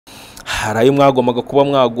hari ayo mwagombaga kuba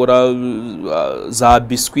mwagura za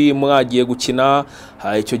biswi mwagiye gukina.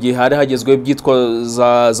 Icyo gihe hari hagezweho byitwa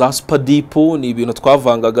za supadipu, ni ibintu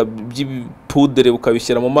twavangaga by'ipudere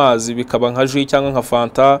ukabishyira mu mazi bikaba nka jus cyangwa nka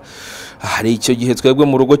fanta. Hari icyo gihe twebwe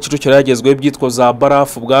mu rugo Kicukiro hagezweho byitwa za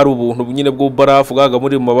barafu, bwari ubuntu nyine bw'ubarafu bwaga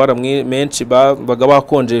muri mu mabara menshi baga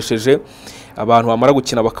bakonjesheje, abantu bamara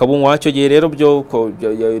gukina bakabunywa. Icyo gihe rero byo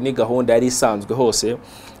ni gahunda yari isanzwe hose,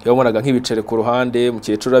 yabonaga nk'ibicere ku ruhande,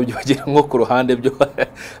 mukecuru abyibagira nko ku ruhande, byo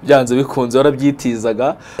byanze bikunze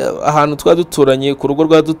warabyitizaga. Ahantu twaduturanye, ku rugo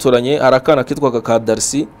rwaduturanye, hari akana kitwaga ka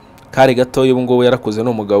Darcy, kari gatoya, ubu ngubu yarakuze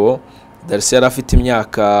n'umugabo. Darcy yari afite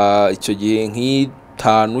imyaka icyo gihe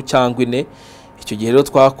nk'itanu cyangwa 4. Icyo gihe rero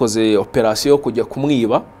twakoze operation yo kujya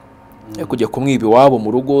kumwiba, iwabo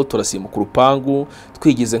mu rugo, turasimbuka urupangu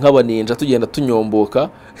twigize nk'abaninja tugenda tunyomboka.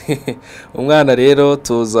 Umwana rero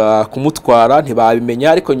tuza kumutwara,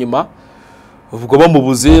 ntibabimenya, ariko nyuma ubwo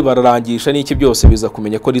bamubuze bararangisha n'iki byose biza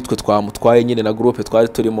kumenya ko nitwe twamutwaye nyine na groupe twari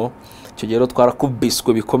turimo. Icyo gihe rero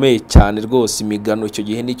twarakubiswe bikomeye cyane rwose, imigano. Icyo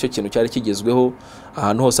gihe nicyo kintu cyari kigezweho,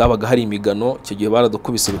 ahantu hose habaga hari imigano. Icyo gihe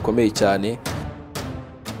baradukubise bikomeye cyane.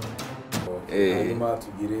 Hanyuma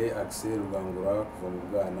tugire Axel Rugangura, kuva mu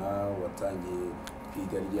bwana watangiye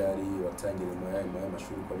kwiga ryari, watangiye mu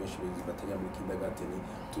y'amashuri kwa benshi batangira muri kindergarten,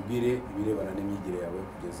 tubwire ibirebana n'imyigire yawe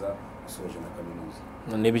kugeza usoje na kaminuza.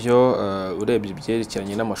 Nibyo, urebye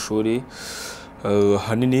ibyerekeranye n'amashuri,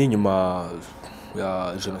 hanini nyuma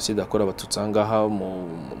ya jenoside yakorewe Abatutsi ahangaha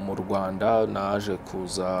mu Rwanda, naje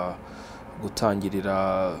kuza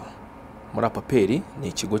gutangirira muri Apaperi. Ni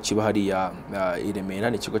ikigo kiba hariya i Remera,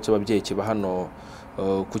 ni ikigo cy'ababyeyi kiba hano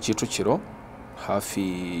ku Kicukiro hafi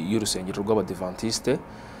y'urusengero rw'Abadiventiste.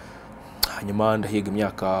 Hanyuma ndahiga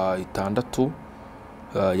imyaka 6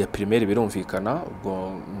 ya primaire, birumvikana.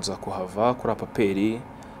 Ubwo nza kuhava kuri Apaperi,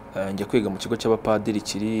 njya kwiga mu kigo cy'abapadiri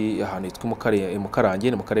kiri ahantu hitwa Mukarange,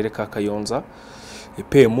 ni mu karere ka Kayonza.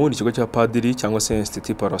 EPM ni ikigo cy'abapadiri cyangwa se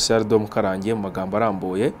Institut Paroissial de Mukarange mu magambo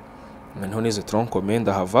arambuye. Noneho nize tronc-commun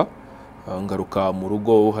ndahava, ngaruka mu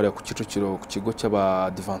rugo hariya ku Kicukiro ku kigo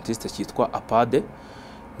cy'Abadiventiste cyitwa APADE.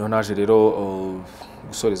 None naje rero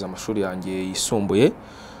gusoreza amashuri yanjye yisumbuye,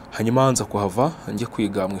 hanyuma nza kuhava njye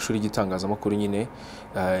kwiga mu ishuri ry'itangazamakuru nyine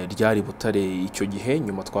ryari Butare icyo gihe.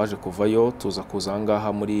 Nyuma twaje kuvayo tuza kuza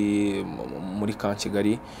ngaha muri ka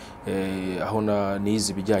Kigali, aho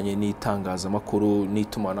nize ibijyanye n'itangazamakuru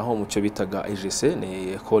n'itumanaho mu cyo bitaga EGC,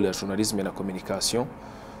 ni École ya Journalisme na Communication.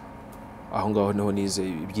 Aho ngaho niho nize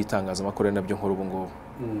iby'itangazamakuru nabyo nkora ubu ngubu.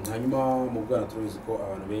 Hanyuma mu bwana turabizi ko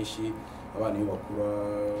abantu benshi, abana iyo bakura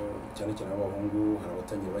cyane cyane abahungu, hari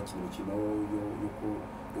abatangira bakina imikino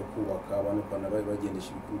yo kubaka, abantu kana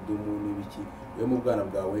bagendesha ibikudumu n'ibiki. Iyo mu bwana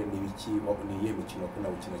bwawe n'ibiki, ni iyihe mikino ukunda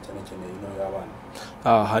gukina cyane cyane ino y'abana?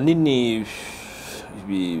 Hanini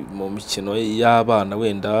mu mikino y'abana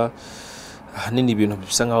wenda hanini ibintu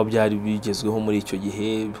bisa nkaho byari bigezweho muri icyo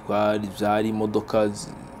gihe, byari imodoka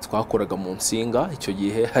twakoraga mu nsinga. Icyo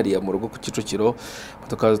gihe hariya mu rugo ku Kicukiro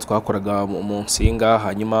imodoka twakoraga mu nsinga.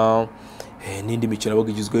 Hanyuma n'indi mikino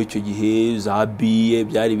yabaga igizweho icyo gihe, za biye,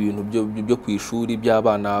 byari ibintu byo ku ishuri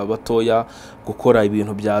by'abana batoya, gukora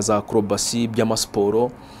ibintu bya za acrobacy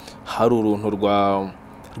by'amasiporo. Hari uruntu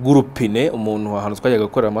rw'urupine, umuntu ahantu twajyaga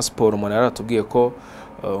gukorera amasiporo, umuntu yaratubwiye ko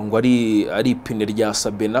ngo ari ipine rya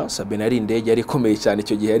Sabena. Sabena yari indege yari ikomeye cyane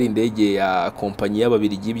icyo gihe, yari indege ya kompanyi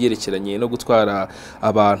y'Ababiligi byerekeranye no gutwara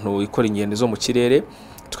abantu ikora ingendo zo mu kirere.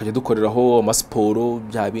 Tukajya dukoreraho amasiporo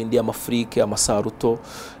bya bindi, amafrike, amasaruto,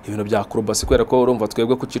 ibintu bya acrobacy, kubera ko urumva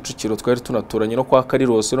twebwe ku Kicukiro twari tunaturanye no kwa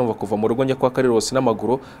Karirosi. Urumva kuva mu rugo njya kwa Karirosi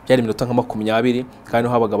n'amaguru byari iminota nka 20, kandi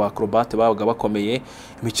habaga ba acrobate babaga bakomeye.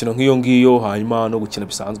 Imikino nk'iyo ngiyo, hanyuma no gukina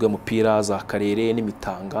bisanzwe umupira, za karere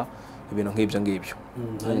n'imitanga, ibintu nk'ibyo ngibyo.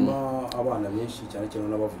 Hanyuma abana benshi cyane cyane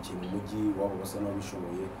n'abavukiye mu mujyi wabo basa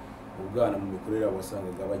n'abishoboye, ubwana mu mikorere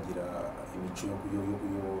wasangaga bagira imico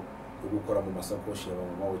yo gukora mu masakoshi ya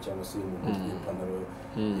mama cyangwa se mu ipantaro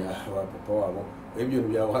ya papa wabo. Ibyo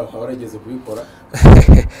byawe warageze kubikora?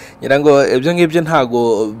 Ngira ngo ibyo ngibyo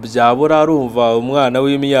ntago byabura. Arumva umwana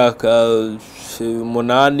w'imyaka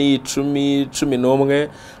 8, 10, 11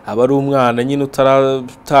 aba ari umwana nyine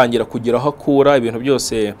utaratangira kugira aho akura ibintu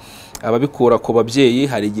byose, ababikura ku babyeyi.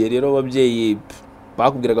 Hari igihe rero ababyeyi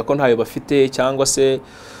bakubwiraga ko ntayo bafite, cyangwa se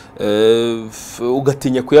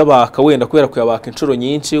ugatinya kuyabaka, wenda kubera kuyabaka inshuro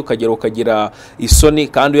nyinshi ukagera ukagira isoni,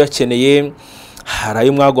 kandi uyakeneye hari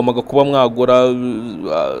ayo mwagombaga kuba mwagura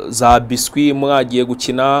za biswi mwagiye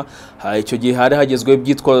gukina. Icyo gihe hari hagezweho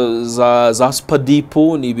byitwa za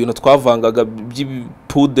supadipu, ni ibintu twavangaga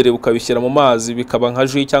by'ipudere ukabishyira mu mazi bikaba nka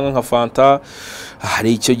ji cyangwa nka fanta.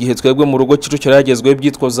 Hari icyo gihe twebwe mu rugo Kicukiro hagezweho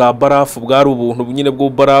byitwa za barafu, bwari ubuntu nyine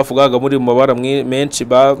bw'ubarafu bwaga muri mu mabara menshi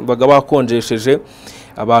baga bakonjesheje,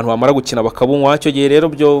 abantu bamara gukina bakabunywa. Icyo gihe rero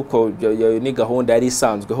byo ni gahunda yari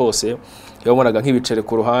isanzwe hose, yabonaga nk'ibiceri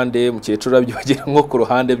ku ruhande, mukecuru abyibagira nko ku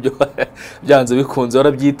ruhande byo byanze bikunze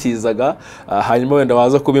warabyitizaga. Hanyuma wenda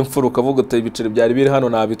waza kuba imfuruka avuga uti ibiceri byari biri hano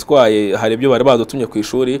nabitwaye, hari ibyo bari badutumye ku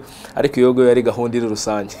ishuri, ariko iyo go yari gahunda iri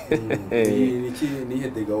rusange. Ni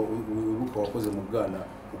hedega uruko wakoze mu bwana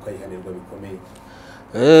ukayihanirwa bikomeye?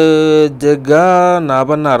 Dega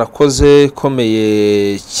naba narakoze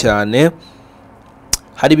ikomeye cyane.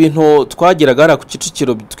 Hari ibintu twagiraga hariya ku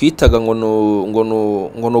Kicukiro twitaga ngo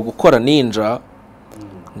no gukora ninja.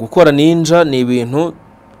 Gukora ninja ni ibintu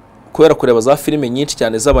kubera kureba za filime nyinshi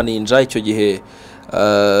cyane z'abaninja. Icyo gihe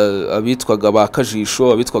abitwaga ba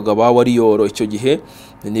Kajisho, abitwaga ba Wariyoro, icyo gihe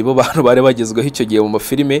nibo bantu bari bagezweho icyo gihe mu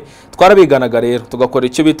mafilime. Twarabiganaga rero tugakora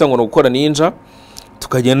icyo bita ngo no gukora ninja,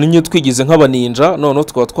 tukagenda n'inyo twigize nk'abaninja. None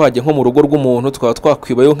tukaba twajya nko mu rugo rw'umuntu tukaba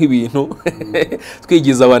twakwibayo nk'ibintu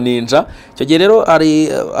twigize abaninja. Icyo gihe rero ari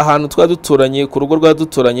ahantu twaduturanye, ku rugo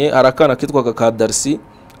rwaduturanye, hari akana kitwaga ka Darcy,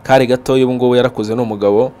 kari gatoya, ubu ngubu yarakuze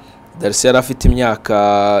n'umugabo. Darcy yari afite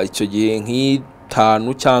imyaka icyo gihe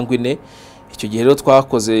nk'itanu cyangwa 4. Icyo gihe rero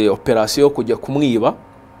twakoze operasiyo yo kujya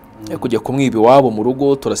kumwiba iwabo mu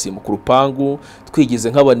rugo, turasimbuka urupangu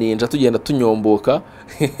twigize nk'abaninja tugenda tunyomboka.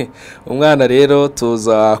 Umwana rero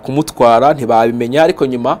tuza kumutwara ntibabimenya, ariko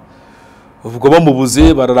nyuma ubwo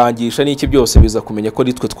bamubuze bararangisha n'iki byose biza kumenya ko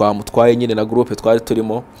nitwe twamutwaye nyine na groupe twari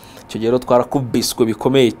turimo. Icyo gihe rero twarakubiswe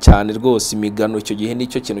bikomeye cyane rwose, imigano. Icyo gihe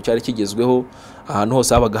nicyo kintu cyari kigezweho, ahantu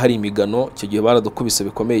hose habaga hari imigano. Icyo gihe baradukubise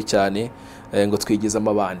bikomeye cyane ngo twigize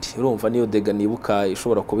amabandi. Urumva niyo dega nibuka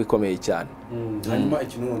ishobora kuba ikomeye cyane. Hanyuma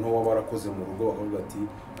ikintu noneho waba warakoze mu rugo bakavuga ati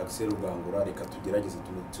Axel Rugangura reka tugerageze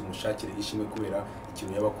tumushakire ishimwe kubera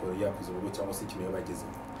ikintu yabakoreye yakoze mu rugo cyangwa se ikintu yabageze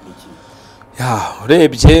n'iki?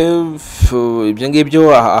 Urebye ibyo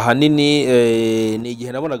ngibyo ahanini ni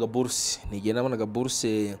igihe nabonaga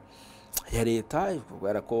buruse ya leta,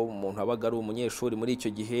 kubera ko umuntu abaga ari umunyeshuri muri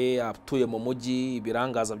icyo gihe atuye mu mujyi,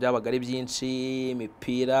 ibirangaza byabaga ari byinshi,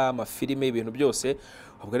 imipira, amafilime, ibintu byose.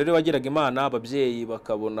 Ubwo rero wagiraga Imana ababyeyi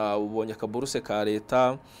bakabona ubonye akaburuse ka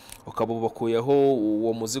leta, ukabubakuyeho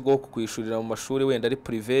uwo muzigo wo kwishurira mu mashuri wenda ari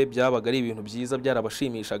privé, byabaga ari ibintu byiza,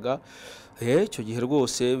 byarabashimishije. Icyo gihe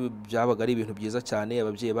rwose byabaga ari ibintu byiza cyane,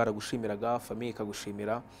 ababyeyi baragushimiraga, famille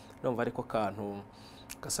ikagushimira. Numva ariko kantu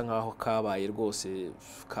gasa nkaho kabaye rwose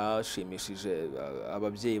kashimishije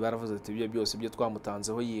ababyeyi. Baravuze ati ibyo byose byo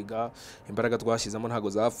twamutanzeho yiga, imbaraga twashyizemo ntago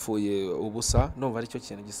zapfuye ubusa. Numva ari cyo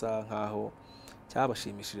kintu gisa nkaho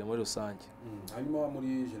cyabashimishije muri rusange. Hanyuma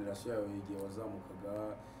muri generation yawe igihe wazamukaga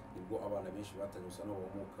nibwo abana benshi batangiye gusa no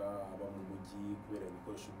bamuka aba mu mujyi kubera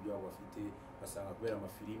ibikoresho byabo bafite, basanga kubera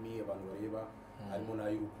amafilimi abantu bareba harimo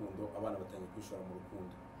n'ay'urukundo, abana batangiye kwishora mu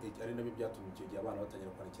rukundo. Ari nabyo byatumye icyo gihe abana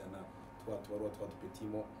batangira kwandikirana twa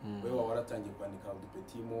dupetimo. Wewe waba waratangiye kwandika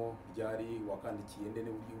dupetimo ryari, wakandikiye nde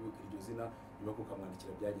n'uburyo iryo zina nyuma ko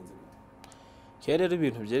kamwandikira byagenze gute? Rero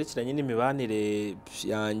ibintu byerekeranye n'imibanire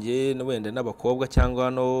yanjye wenda n'abakobwa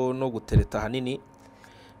cyangwa no gutereta hanini,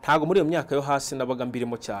 ntago muri iyo myaka yo hasi nabaga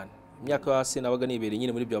mbirimo cyane. Imyaka yo hasi nabaga nibereye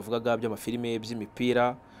nyine muri byo bavugaga by'amafilime,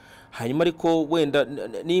 by'imipira. Hanyuma ariko wenda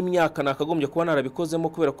n'imyaka nakagombye kuba narabikozemo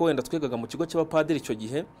kubera ko wenda twigaga mu kigo cy'abapadiri icyo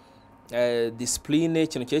gihe. Discipline,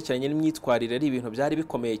 ikintu cyerekeranye n'imyitwarire ari ibintu byari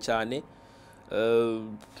bikomeye cyane.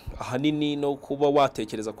 Ahanini no kuba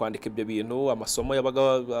watekereza kwandika ibyo bintu, amasomo yabaga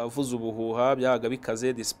avuza ubuhuha, byaga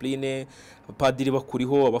bikaze. Discipline, abapadiri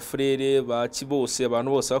bakuriho, abafrere baki bose,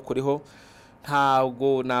 abantu bose bakuriho.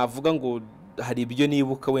 Ntabwo navuga ngo hari ibyo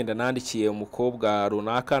nibuka wenda nandikiye umukobwa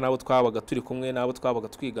runaka, nabo twabaga turi kumwe, nabo twabaga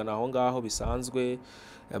twigana aho ngaho bisanzwe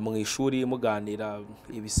mu ishuri muganira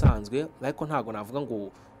ibisanzwe, ariko ntago navuga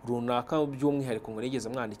ngo runaka by'umwihariko ngo nigeze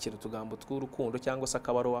mwandikira utugambo tw'urukundo cyangwa se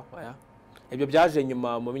akabaruwa. Ibyo byaje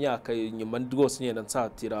nyuma mu myaka nyuma rwose nyenda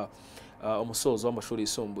nsatira umusozo w'amashuri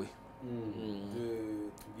yisumbuye.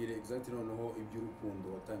 Tugire exactly noneho iby'urukundo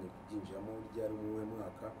watangiye kubyinjiramo ryari mu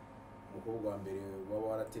mwaka, umukobwa wa mbere waba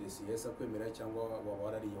waraterese yesa kwemera cyangwa waba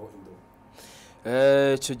warariyeho indobo?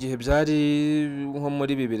 Icyo gihe byari nko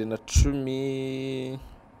muri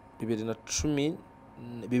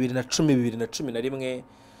 2011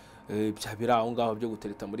 byabira aho ngaho byo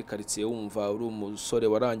gutereta muri quartier, wumva uri umusore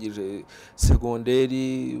warangije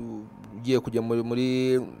segonderi ugiye kujya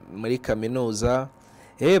muri kaminuza.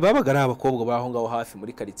 babaga ari abakobwa baho ngaho hafi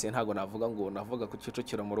muri quartier, ntago navuga ngo navuga ku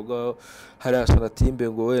Kicukiro mu rugo hari asanatimbe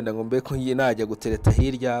ngo wenda ngo mbe ko ngiye najya gutereta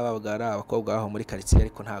hirya, babaga ari abakobwa baho muri quartier,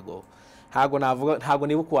 ariko ntago navuga, ntago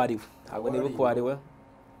nibuka wariwe, ntago nibuka wariwe.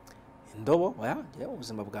 Indobo oya, ngiye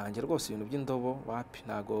ubuzima bwanjye rwose ibintu by'indobo wapi,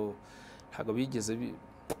 ntago bigeze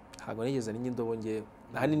ntago nigeze n'indobo ngiye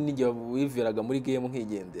nani nige wiviraga muri game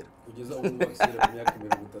nkigendera kugeza ubu bakire mu myaka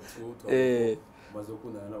 30 maze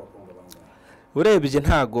gukundana n'abakobwa bangana. Urebye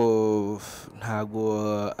ntago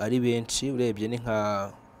ari benshi, urebye ni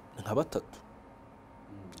nka batatu,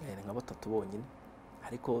 ni nka batatu bonyine,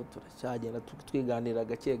 ariko turacyagenda twiganira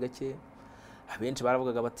gake gake. Abenshi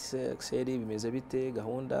baravugaga bati se Axel bimeze bite,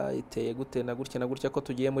 gahunda iteye gute na gutya ko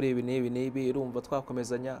tugiye muri ibi n'ibi, urumva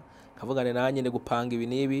twakomezanya, kavugane nanjye ne gupanga ibi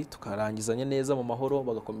n'ibi tukarangizanya neza mu mahoro,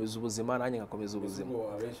 bagakomeza ubuzima nanjye ngakomeza ubuzima.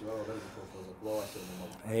 Abenshi babaga bari gukoza kuba washyira mu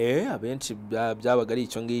maguru. Abenshi byabaga ari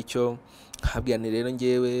icyo ngicyo. Habwirane rero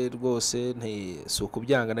ngewe rwose si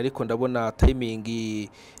ukubyangana, ariko ndabona timing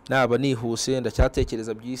naba nihuse,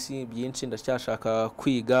 ndacyatekereza byinshi, ndacyashaka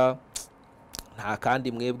kwiga. Nta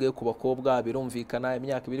kandi mwebwe ku bakobwa birumvikana,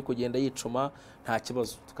 imyaka ibiri kugenda yicuma nta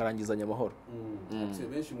kibazo tukarangizanya amahoro.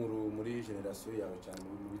 Benshi muri generation yawe cyane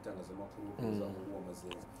mu bitangazamakuru kuza mu bamaze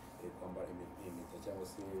kwambara impeta cyangwa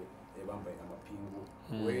se bambaye amapingu.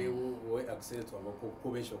 Wewe Axel twanga ko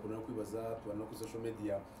benshi bakunda kwibaza, tubana ku social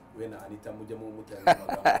media we na Anita mujya mu mutanga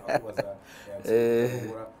akubaza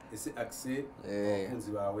ese Axel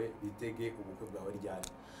abakunzi bawe bitege ubukwe bwawe ryari?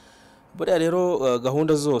 Buriya rero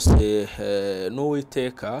gahunda zose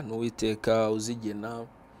n'uwiteka uzigena,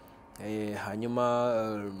 hanyuma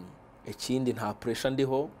ikindi nta pressure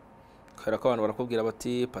ndiho, kubera ko abantu barakubwira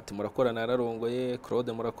bati Pati murakorana yararongoye,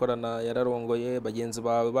 Claude murakorana yararongoye, bagenzi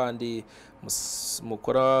bawe bandi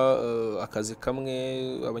mukora akazi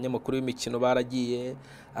kamwe, abanyamakuru b'imikino baragiye,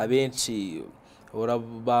 abenshi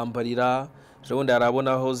urabambarira. Jebundi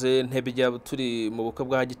arabona hoze ntebijya turi mu bukwe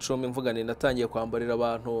bwa Gicumbi, mvugane natangiye kwambarira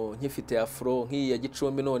abantu nkifite afro nk'iya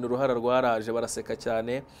Gicumbi, none uruhara rwaraje baraseka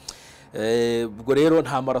cyane. Ubwo rero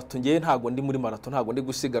nta marato ngiye, ntago ndi muri marato, ntago ndi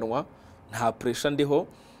gusiganwa, nta pressure ndiho.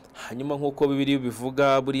 Hanyuma nkuko Bibiliya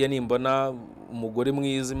bivuga, buriya nimbona umugore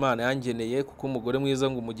mwiza Imana yangeneye, kuko umugore mwiza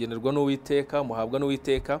ngo umugenerwa n'Uwiteka, muhabwa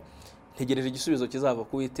n'Uwiteka, ntegereje igisubizo kizava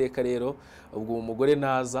ku Uwiteka. Rero ubwo umugore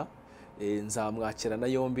naza nzamwakirana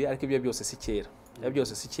yombi, ariko ibyo byose si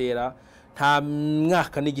kera, nta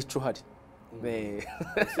mwaka n'igice uhari.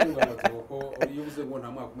 Iyo uvuze ngo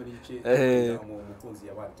nta mwaka umwe n'igice umukunzi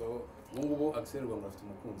yabato, ngubu Axel ngo afite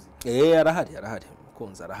umukunzi. Arahari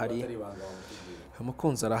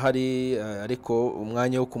umukunzi arahari, ariko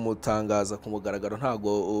umwanya wo kumutangaza ku mugaragaro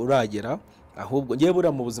ntago uragera. Ahubwo ngiye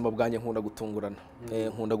buriya mu buzima bwanjye nkunda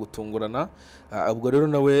gutungurana, ubwo rero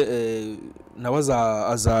nawe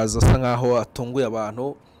azaza asa nkaho atunguye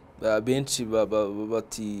abantu benshi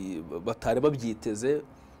batari babyiteze,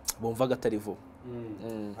 bumvaga atari vuba.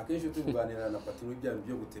 Akenshi tuganira na Pati n'ibyaha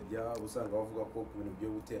byo gutebya, usanga bavuga ko ku bintu byo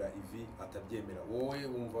gutera ivi atabyemera. Wowe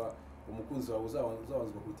wumva umukunzi wawe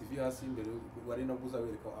uzabanzwa ku TV hasi imbere, wari nabwo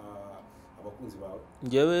uzabereka abakunzi bawe?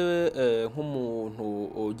 Ngewe nk'umuntu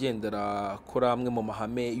ugendera kuri amwe mu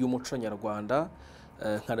mahame y'umuco nyarwanda,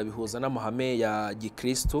 nkanabihuza n'amahame ya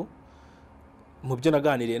Gikristo, mu byo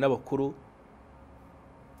naganiriye n'abakuru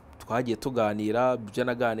twagiye tuganira, byo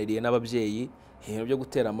naganiriye n'ababyeyi, ibintu byo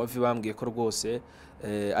gutera amavi bambwiye ko rwose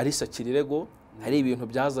ari sakirirego, hari ibintu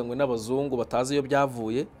byazanywe n'abazungu batazi iyo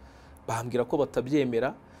byavuye, bambwira ko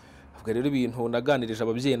batabyemera. Ubwo rero ibintu naganirije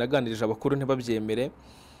ababyeyi, naganirije abakuru ntibabyemere,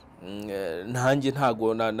 nanjye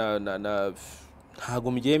ntago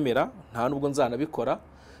mbyemera, nta nubwo nzanabikora.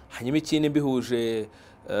 Hanyuma ikindi mbihuje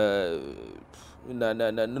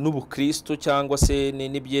n'ubukristo cyangwa se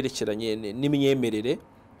n'ibyerekeranye n'imyemerere,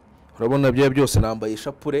 urabona bya byose nambaye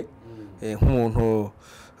ishapure nk'umuntu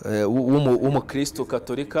w'umukristo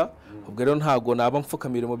katolika. Ubwo rero ntago naba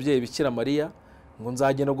mfukamira umubyeyi Bikira Mariya ngo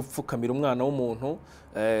nzajye no gupfukamira umwana w'umuntu,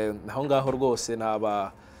 aho ngaho rwose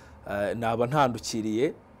naba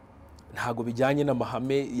ntandukiriye, ntago bijyanye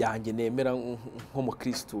n'amahame yanjye nemera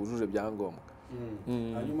nk'umukristo wujuje byangombwa.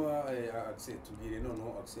 Hanyuma Axel tubwire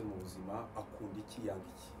noneho, Axel mu buzima akunda iki, yanga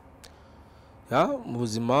iki? Mu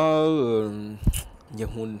buzima njye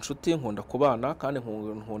nkunda inshuti, nkunda kubana, kandi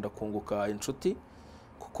nkunda kunguka inshuti,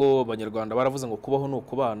 kuko abanyarwanda baravuze ngo kubaho ni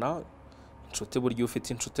ukubana. Inshuti buryo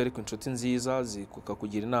ufite inshuti, ariko inshuti nziza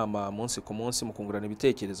zikugira inama munsi ku munsi, mukungurana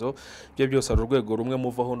ibitekerezo, ibyo byose ari urwego rumwe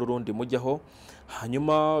muvaho n'urundi mujyaho.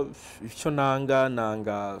 Hanyuma icyo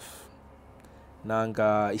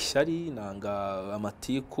nanga ishyari, nanga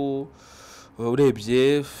amatiku,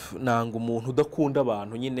 urebye nanga umuntu udakunda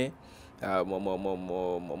abantu nyine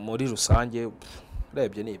muri rusange.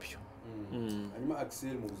 urebye nibyo. Hanyuma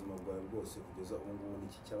Axel, mu buzima bwawe bwose kugeza ubu ngubu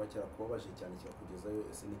niki cyaba cyarakubabaje cyane kirakugezayo,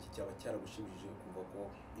 ese niki cyaba cyaragushimishije kumva ko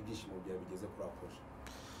ibyishimo byawe bigeze kuri aproche?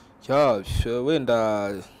 Wenda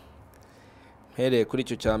mpereye kuri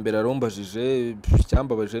icyo cya mbere arumbajije,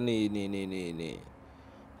 cyambabaje ni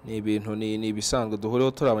ibintu ni ibisanzwe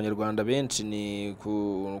duhuriyeho turi abanyarwanda benshi, ni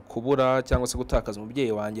kubura cyangwa se gutakaza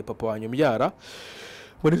umubyeyi wanjye, papa wanjye umbyara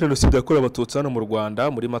muri jenoside yakorewe abatutsi hano mu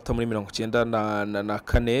Rwanda muri Mata muri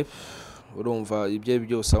 1994. urumva ibyo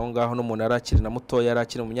byose aho ngaho n'umuntu yarakiri na mutoya,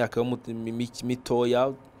 yarakiri mu myaka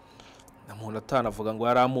mitoya, umuntu atanavuga ngo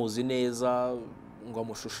yaramuzi neza ngo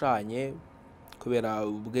amushushanye, kubera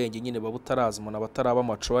ubwenge nyine babutaraza umuntu abataraba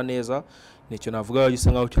amacowa neza. Nicyo navuga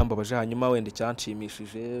gisa nkaho cyambabaje. Hanyuma wenda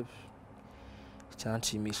cyanshimishije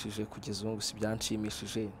kugeza ubu si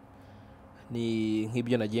byanshimishije, ni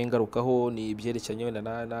nk'ibyo nagiye ngarukaho, ni ibyerekeranye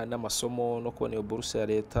wenda n'amasomo no kubona iyo buruse ya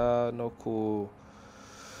leta no ku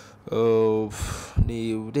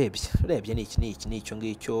ni urebye ni icyo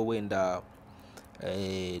ngicyo wenda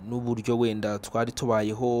n'uburyo wenda twari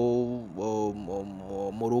tubayeho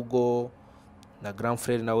mu rugo na grand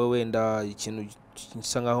frère nawe, wenda ikintu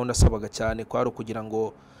gisa nkaho nasabaga cyane kwari kugira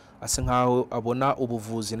ngo ase nkaho abona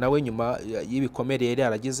ubuvuzi nawe nyuma y'ibikomere yari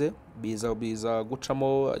yaragize, biza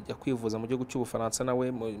gucamo ajya kwivuza mu gihugu cy'Ubufaransa.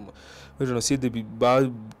 Nawe muri jenoside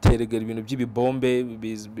bateregera ibintu by'ibibombe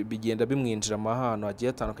bigenda bimwinjira amahano agiye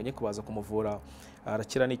atandukanye, kubaza kumuvura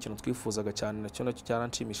arakira. Ni ikintu twifuzaga cyane, nacyo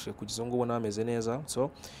cyaranshimishije kugeza ngo ubona ameze neza.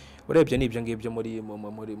 So urebye n'ibyo ngibyo muri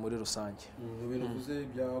rusange. Ibintu uvuze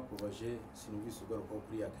byakubaje, sinumvise ugaruka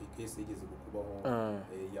kuri ya case yigeze gukubaho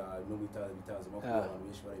ya no bitanze makuru, abantu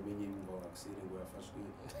benshi barimenye ngo Axel ngo yafashwe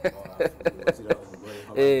bazira umugore,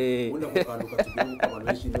 ubona kukanduka tugira uko abantu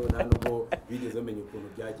benshi nta nubwo bigeze bamenye ukuntu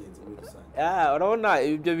byagenze muri rusange. Urabona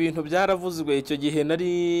ibyo bintu byaravuzwe icyo gihe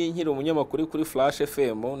nari nkiri umunyamakuru kuri Flash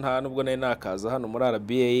FM, nta nubwo nari nakaza hano muri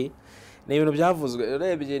RBA. Ni ibintu byavuzwe,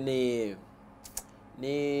 urebye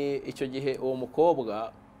ni icyo gihe uwo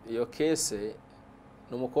mukobwa, iyo kese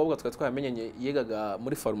ni umukobwa twari twamenye yigaga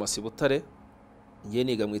muri farumasi Butare, ngiye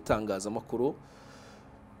niga mu itangazamakuru,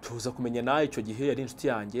 tuza kumenya nayo icyo gihe yari inshuti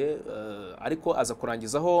yanjye, ariko aza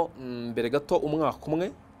kurangizaho mbere gato umwaka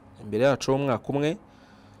umwe, imbere yacu umwaka umwe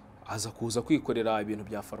aza kuza kwikorera ibintu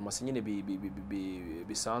bya farumasi nyine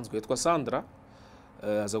bisanzwe. Yitwa Sandra,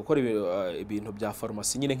 aza gukora ibintu bya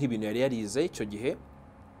farumasi nyine nk'ibintu yari yarize icyo gihe.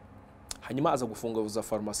 Hanyuma aza gufunguza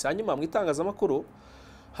farumasi. Hanyuma mu itangazamakuru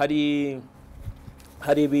hari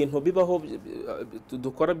ibintu bibaho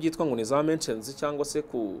dukora byitwa ngo ni za mentions, cyangwa se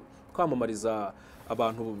kwamamariza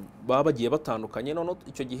abantu baba bagiye batandukanye. None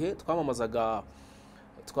icyo gihe twamamazaga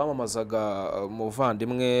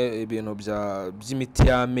muvandimwe ibintu by'imiti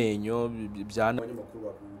y'amenyo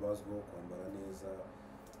abanyamakuru bazwiho kwambara neza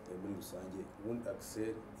muri rusange. Ubundi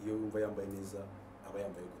Axel iyo yumva yambaye neza aba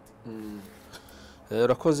yambaye gute?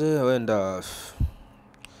 Urakoze.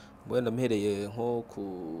 Wenda mpereye nko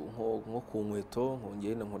ku nkweto,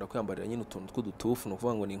 ngenda nkunda kwambarira nyine utuntu tw'udutufu, no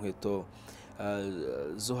kuvuga ngo ni inkweto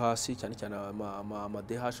zo hasi cyane cyane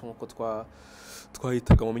amadehash nkuko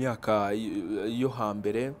twahitaga mu myaka yo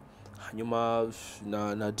hambere. Hanyuma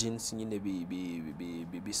na jeans nyine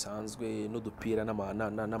bisanzwe n'udupira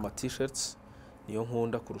n'ama t-shirts, niyo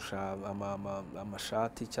nkunda kurusha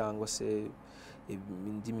amashati cyangwa se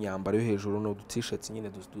indi myambaro yo hejuru. No t-shirts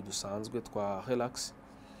nyine dusanzwe twa relax,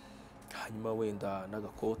 hanyuma wenda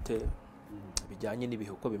n'agakote bijyanye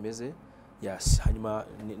n'ibihe uko bimeze, hanyuma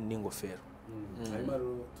n'ingofero. Hanyuma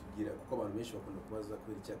tugira kuko abantu benshi bakunda kubaza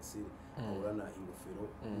kuri Axel ahorana ingofero,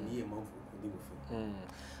 niye mpamvu ukunda ingofero?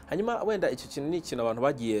 Hanyuma wenda icyo kintu ni ikintu abantu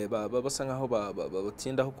bagiye basa nkaho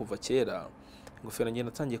batindaho kuva kera. Ingofero njye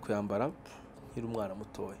natangiye kuyambara nkiri umwana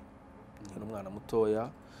mutoya,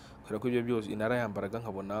 kubera ko ibyo byose narayambaraga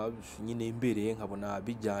nkabona nyine imbereye, nkabona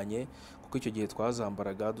bijyanye, kuko icyo gihe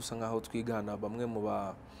twazambaraga dusa nkaho twigana bamwe mu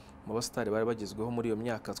basitari bari bagezweho muri iyo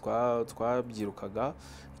myaka twabyirukaga.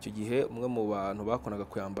 Icyo gihe umwe mu bantu bakonaga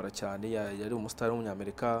kuyambara cyane yari umusitari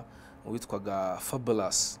w'umunyamerika witwaga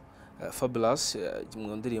Fabulous,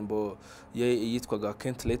 mu ndirimbo yitwaga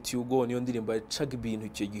Can't Let You Go, niyo ndirimbo yacaga ibintu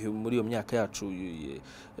icyo gihe muri iyo myaka yacu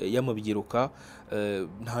y'amabyiruka.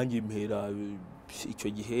 Ntangiye impera icyo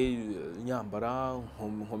gihe nyambara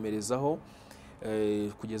nkomerezaho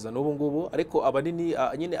kugeza n'ubu ngubu. Ariko abanini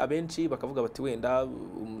nyine abenshi bakavuga bati wenda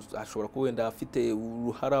ashobora kuba wenda afite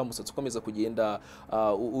uruhara, umusatsi ukomeza kugenda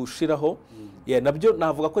ushiraho. Nabyo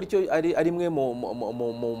navuga ko ari imwe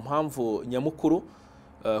mu mpamvu nyamukuru,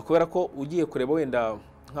 kubera ko ugiye kureba wenda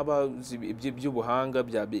nk'abazi by'ubuhanga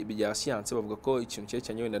bya siyanse bavuga ko ikintu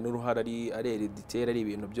cyerekeranye wenda n'uruhara ari hereditaire, ari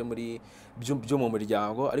ibintu byo mu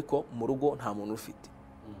muryango, ariko mu rugo nta muntu ufite.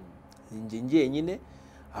 Njye nyine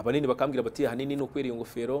abanini bakambwira bati ahanini ni ukwera iyo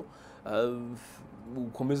ngofero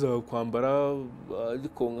ukomeza kwambara,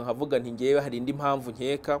 ariko nkavuga nti ngewe hari indi mpamvu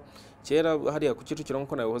nkeka. Kera hariya ku Kicukiro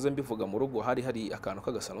nk'uko nabihoze mbivuga, mu rugo hari akantu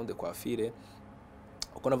k'agasalon de coiffure,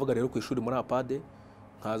 uko navuga rero ku ishuri muri apade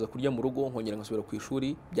nkaza kurya mu rugo nkongera ngasubira ku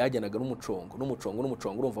ishuri, byajyanaga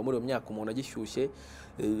n'umucongo urumva muri iyo myaka umuntu agishyushye,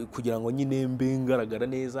 kugira ngo nyine mbe ngaragara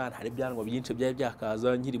neza, nta n'ibyanwa byinshi byari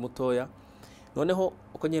byakaza nkiri mutoya. Noneho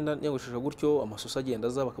uko ngenda nyogoshesha gutyo amasoso agenda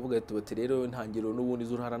aza, bakavuga bati rero intangiriro n'ubundi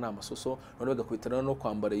z'uruhara ni amasoso, none bagakubitana no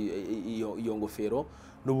kwambara iyo ngofero,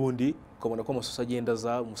 n'ubundi ukabona ko amasoso agenda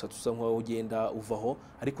aza, umusatsi usa nk'aho ugenda uvaho,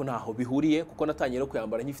 ariko ntaho bihuriye kuko natangiye no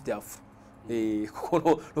kuyambara nkifite afro.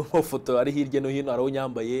 Kuko no foto ari hirya no hino araho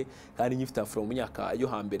nyambaye kandi nyifite afro mu myaka yo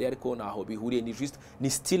hambere, ariko naho bihuriye, ni just ni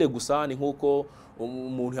style gusa. Ni nkuko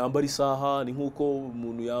umuntu yambara isaha, ni nkuko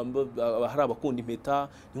umuntu yambara, hari abakunda impeta,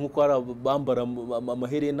 ni nkuko hari bambara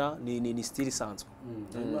amaherena, ni style isanzwe.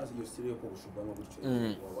 Maze iyo style yo kogosha no gutyo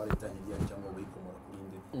waritangiye cyangwa wikomora kuri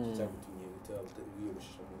nde cyagutumye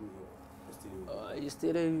wiyogoshesha muri iyo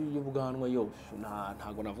style y'ubwanwa yo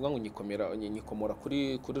ntago navuga ngo nyikomora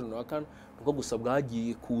kuri runaka, nuko gusa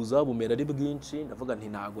bwagiye kuza bumera ari bwinshi, ndavuga nti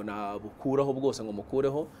ntago nabukuraho bwose ngo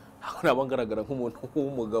mukureho, ntago naba ngaragara nk'umuntu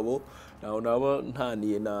w'umugabo, ntago naba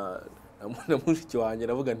ntaniye na mushiki wanjye,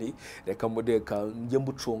 navuga nti reka njye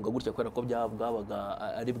mbucunga gutya kubera ko bwabaga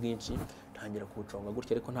ari bwinshi, ntangira kubuconga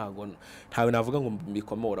gutya, ariko ntawe navuga ngo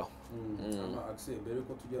mbikomoraho. Axel, mbere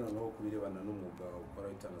ko tujyana naho kubirebana n'umwuga ukora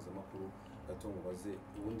itangazamakuru, gato mubaze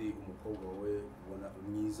ubundi umukobwa wawe ubona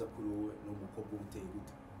mwiza kuri wowe n'umukobwa uteye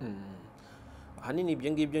gute? Ahanini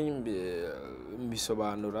ibyo ngibyo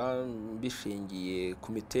mbisobanura mbishingiye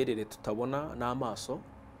ku miterere tutabona n'amaso.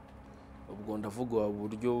 Ubwo ndavuga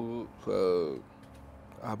uburyo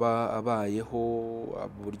abayeho,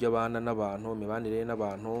 uburyo abana n'abantu, imibanire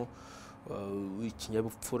n'abantu,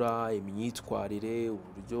 ikinyabupfura, imyitwarire,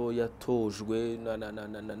 uburyo yatojwe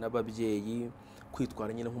n'ababyeyi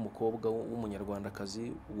kwitwara nyine nk'umukobwa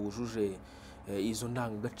w'umunyarwandakazi wujuje izo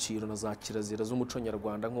ndangagaciro na za kirazira z'umuco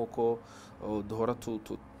nyarwanda nk'uko duhora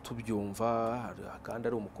tubyumva, kandi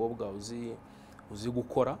ari umukobwa uzi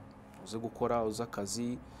gukora, uzi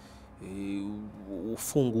akazi,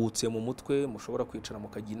 ufungutse mu mutwe, mushobora kwicara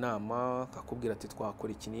mukajya inama, akakubwira ati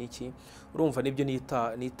twakora iki n'iki. Urumva nibyo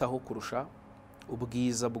nitaho kurusha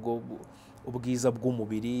ubwiza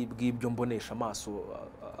bw'umubiri, bw'ibyo mbonesha amaso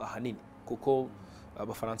ahanini, kuko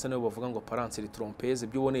abafaransa nabo bavuga ngo apparence est trompeuse,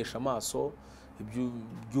 ibyo ubonesha amaso, ibyo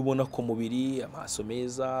ubona ku mubiri, amaso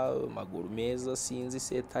meza, amaguru meza, sinzi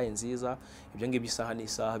se taye nziza, ibyo ngibyo isaha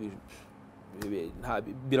n'isaha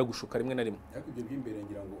biragushuka rimwe na rimwe. Ariko ibyo by'imbere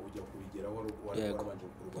ngira ngo ujya kubigeraho warabanje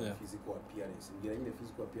kureba physical appearance. Ngira nyine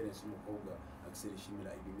physical appearance y'umukobwa Axel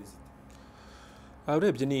ishimira ibimeze ite?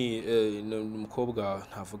 Urebye ni umukobwa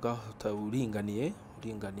ntavuga uringaniye,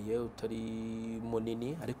 utari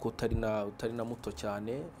munini ariko utari na muto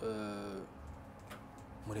cyane,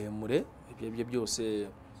 muremure, ibyo byose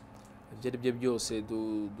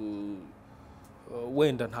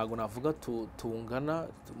wenda ntago navuga tungana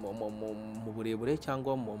mu burebure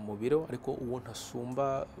cyangwa mu biro, ariko uwo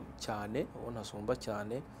ntasumba cyane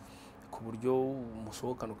ku buryo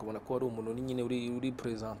musohokana ukabona ko ari umuntu nyine uri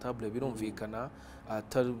presentable, birumvikana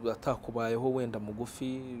atakubayeho wenda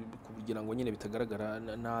mugufi kugira ngo nyine bitagaragara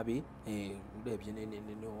nabi. Urebye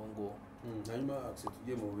niho ngo hanyuma Axel,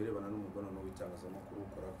 tugiye mu birebana n'umubonano w'itangazamakuru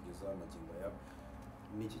ukora kugeza amagingo ya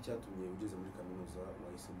niki cyatumye ugeze muri kaminuza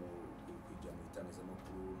wahisemo kujya mu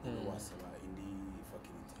itangazamakuru wasaba indi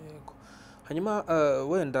faculty? Yego, hanyuma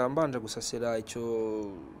wenda mbanje gusasira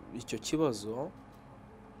icyo kibazo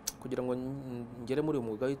kugira ngo ngere muri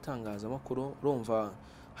umwuga w'itangazamakuru. Urumva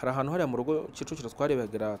hari ahantu hariya mu rugo Kicukiro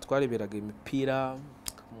twareberaga imipira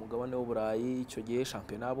ku mugabane w'Uburayi, icyo gihe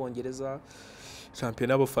shampiyona y'Abongereza,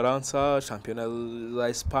 shampiyona y'Abafaransa, shampiyona za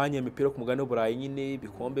Espagne, imipira ku mugabane w'Uburayi nyine,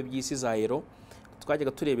 ibikombe by'isi za Euro.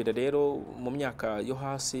 Twajyaga turebera rero mu myaka yo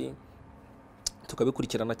hasi,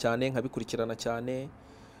 tukabikurikirana cyane,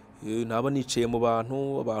 naba nicaye mu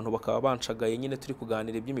abantu bakaba banshagaye nyine turi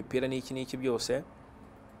kuganira iby'imipira n'iki byose.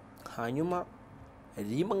 Hanyuma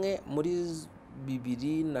rimwe muri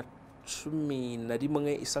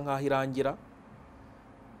 2011 isa nkaho irangira,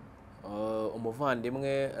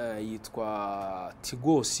 umuvandimwe yitwa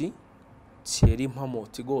Tigosi, Thierry Mpamo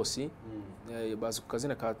Tigosi, bazi ku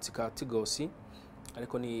kazina ka Tigosi,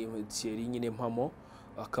 ariko ni Thierry nyine Mpamo,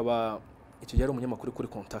 akaba icyo yari umunyamakuru kuri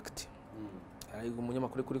Contact.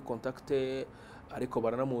 Umunyamakuru kuri Contact ariko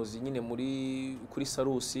baranamuzi nyine kuri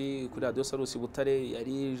Sarusi, kuri Radio Sarusi Butare,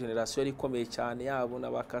 yari generation yari ikomeye cyane yabo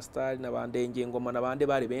n'abakastari n'abandenge ngoma n'abande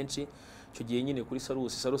bari benshi icyo gihe nyine kuri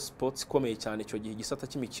Sarusi Sports ikomeye cyane icyo gihe gisata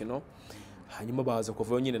cy'imikino. Hanyuma baza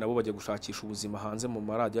kuvayo nyine nabo bajya gushakisha ubuzima hanze mu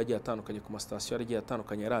maradiyo agiye atandukanye, ku mastation agiye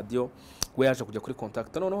atandukanye ya radio. We yaje kujya kuri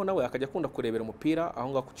Contact, noneho nawe akajya akunda kurebera umupira aho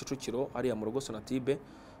ngaho ku Kicukiro ariya mu rugo Sonatibe,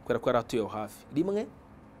 kubera ko yaratuye hafi. Rimwe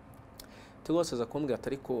Tegose za kumbwira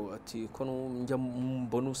ati ko njya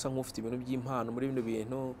mbona usa nk'ufite ibintu by'impano muri bino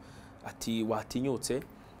bintu, ati watinyutse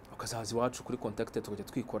ukazaza iwacu kuri Contact tukajya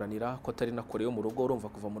twikoranira, ko atari nakore yo mu rugo. Urumva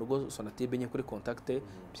kuva mu rugo Sonatibe nye kuri Contact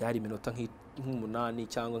byari iminota nk'umunani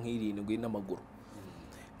cyangwa nk'irindwi n'amaguru.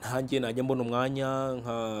 Ntangiye najya mbona umwanya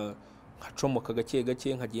nkacomoka gake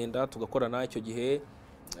gake nkagenda tugakorana. Icyo gihe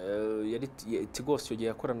yari Tegose icyo gihe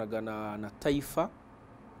yakoranaga na Taifa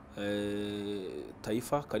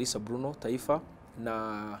Kalisa Bruno Taifa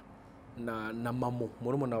na Mamu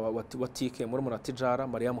murumuna wa Tike, murumuna Tijara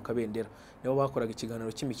Maria Mukabendera, nibo bakoraga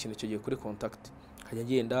ikiganiro cy'imikino icyo gihe kuri Contact. Hajya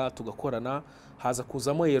ngenda tugakorana, haza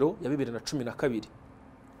kuzamo Ero ya 2012.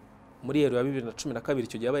 Muri Ero ya 2012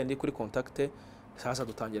 icyo gihe yabaye ndi kuri Contact, sasa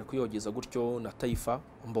dutangira kuyogeza gutyo na Taifa.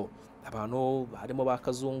 Abantu harimo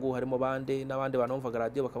bakazungu, harimo bande n'abandi bantu bumvaga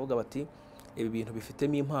radio bakavuga bati ibi bintu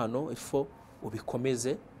bifitemo impano ifo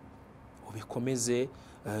ubikomeze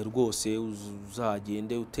rwose,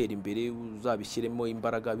 uzagende utera imbere, uzabishyiremo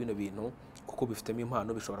imbaraga bino bintu kuko bifitemo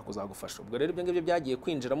impano bishobora kuzagufasha. Ubwo rero ibyo ngibyo byagiye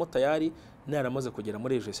kwinjiramo tayari naramaze kugera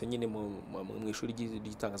muri EJC nyine mu ishuri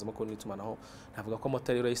ry'itangazamakuru n'itumanaho. Navuga ko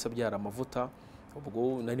amata rero yahise abyara amavuta.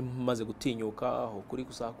 Ubwo nari maze gutinyuka aho kuri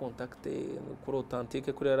gusa Contact, kuri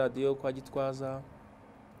Authentique, kuri radio kwa Gitwaza,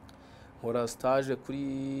 nkora stage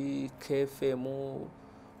kuri KFM.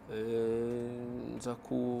 Nza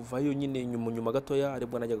kuvayo nyine nyuma gatoya,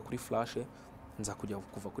 aribwo najyaga kuri Flash. Nza kujya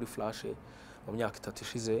kuva kuri Flash mu myaka 3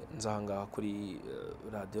 ishize, nzanga kuri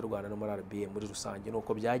Radio Rwanda no muri RBA muri rusange.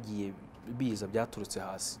 Nuko byagiye biza byaturutse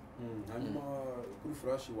hasi. Hanyuma kuri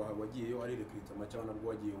Flash wagiyeyo ari recruitment cyangwa nabwo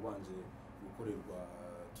wagiye ubanje gukorerwa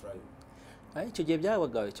trial? Icyo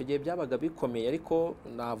gihe byabaga bikomeye, ariko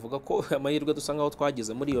navuga ko amahirwe dusanga aho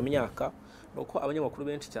twagize muri iyo myaka nuko abanyamakuru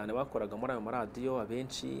benshi cyane bakoraga muri ayo maradiyo,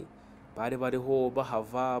 abenshi bariho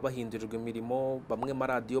bahava bahindurirwa imirimo, bamwe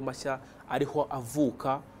maradiyo mashya ariho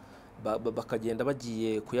avuka bakagenda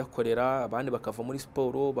bagiye kuyakorera, abandi bakava muri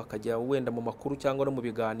siporo bakajya wenda mu makuru cyangwa no mu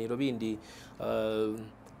biganiro bindi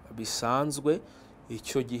bisanzwe.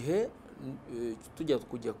 Icyo gihe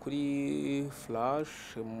tujya kuri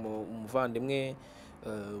Flash, umuvandimwe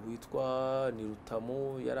witwa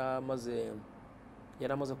Nirutamu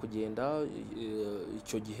yaramaze kugenda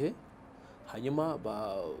icyo gihe. Hanyuma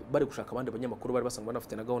bari gushaka abandi banyamakuru, bari basanga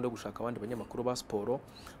banafite na gahunda yo gushaka abandi banyamakuru ba siporo.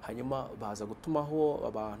 Hanyuma baza gutumaho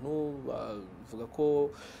abantu bavuga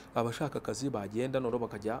ko abashaka akazi bagenda noro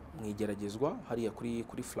bakajya mwigeragezwa hariya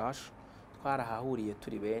kuri Flash. Twarahahuriye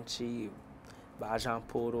turi benshi, ba Jean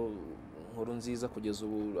Paul Nkuru Nziza kugeza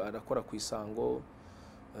ubu arakora ku Isango,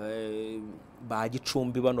 ba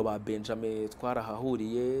Gicumbi bano ba Benjamin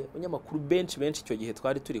twarahahuriye, abanyamakuru benshi icyo gihe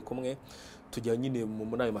twari turi kumwe. Tujya nyine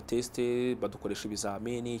muri ayo mateste badukoresha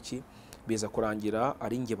ibizamini iki, biza kurangira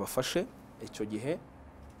ari nge bafashe icyo gihe.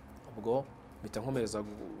 Ubwo bita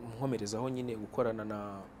nkomerezaho nyine gukorana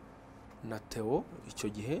na Theo. Icyo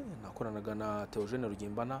gihe nakoranaga na Theogene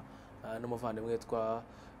Rugimbana n'umuvandimwe twa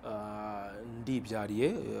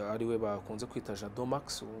Ndibyariye, ariwe bakunze kwita Jado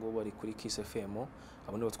Max, ngo bari kuri Kiss FM.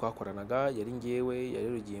 Abo nibo twakoranaga, yari ngewe, yari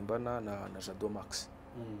Rugimbana na Jado Max.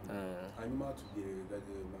 Hanyuma tugere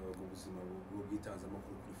mu buzima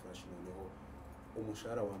bw'itangazamakuru kuri Flash, noneho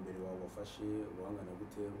umushahara wa mbere wawe wafashe wangana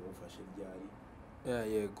gute, wafashe ryari?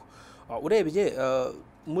 Yego, urebye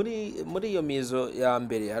muri iyo mizo ya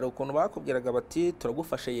mbere hari ukuntu bakubwiraga bati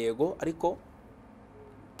turagufashe yego, ariko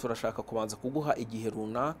turashaka kubanza kuguha igihe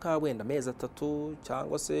runaka, wenda amezi 3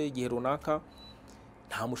 cyangwa se igihe runaka.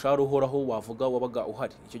 Nta mushahara uhoraho wavuga wabaga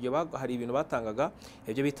uhari. Icyo gihe hari ibintu batangaga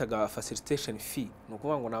ibyo bitaga facilitation fee, no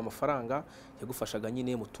kuvuga ngo na amafaranga yagufashaga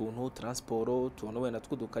nyine mu tuntu transport, tuntu wenda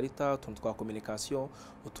tw'udukarita, tuntu twa communication,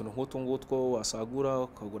 utuntu nk'utwo wasagura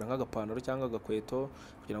ukagura nk'agapantaro cyangwa agakweto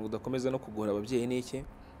kugira ngo udakomeze no kugora ababyeyi n'iki.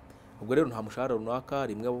 Ubwo rero nta mushahara runaka,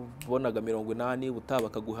 rimwe bonaga 80, butaha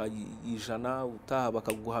bakaguha 100, butaha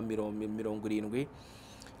bakaguha 70.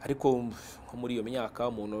 Ariko nko muri iyo myaka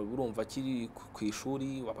umuntu urumva kiri ku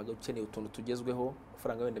ishuri wabaga ukeneye utuntu tugezweho,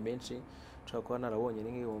 amafaranga wenda menshi, nshaka kuba narabonye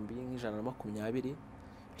n'ibihumbi $120.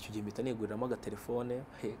 Icyo gihe mpita niguriramo agatelefone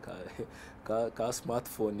ka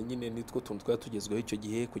smartphone, nyine nitwo tuntu twari tugezweho icyo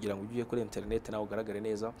gihe, kugira ngo ujye kuri internet nawe ugaragare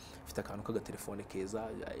neza ufite akantu k'agatelefone keza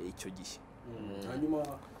icyo gihe. Hanyuma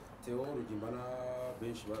Theo Rugimbana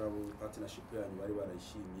benshi barabu partnership yanyu bari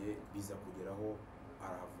barayishimye biza kugeraho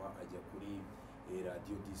arava ajya kuri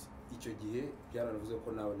Radio 10 icyo gihe byaranavuze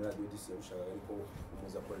ko nawe na Radio 10 yabushakaga ariko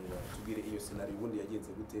umuza koranira tubwire iyo scenario ubundi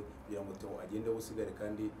yagenze gute kugira ngo Theo agende usigare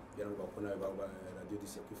kandi byaravuga ko nawe Radio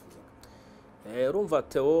 10 yakwifuzaga. Urumva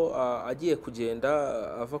Theo agiye kugenda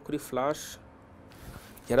ava kuri Flash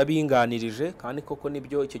yarabinganirije kandi koko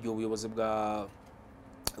nibyo icyo gihe ubuyobozi bwa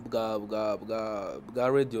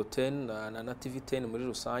Radio 10 na TV 10 muri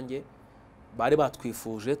rusange bari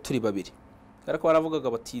batwifuje turi babiri ariko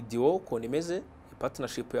baravugaga bati Dio ko nimeze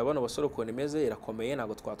partnership y'abana basore ko nimeze irakomeye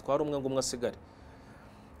ntago twatwara umwe ngo umwe asigare.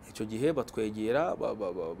 Icyo gihe batwegera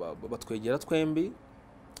twembi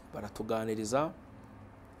baratuganiriza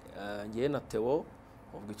ngiye na Theo.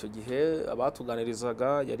 Ubwo icyo gihe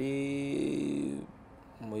abatuganirizaga yari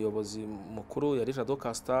umuyobozi mukuru yari Jado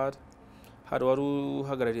Castar, hari wari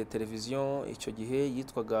uhagarariye televiziyo icyo gihe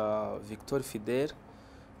yitwaga Victor Fidel,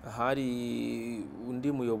 hari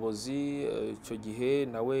undi muyobozi icyo gihe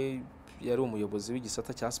nawe yari umuyobozi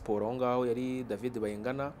w'igisata cya siporo aho ngaho yari David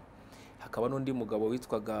Bayingana, hakaba n'undi mugabo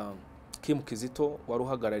witwaga Kim Kizito wari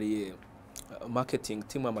uhagarariye marketing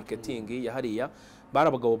team ya marketing ya hariya. Bari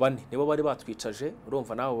abagabo bane nibo bari batwicaje.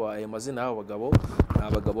 Urumva naho ayo mazina y'abo bagabo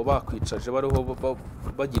abagabo bakwicaje bariho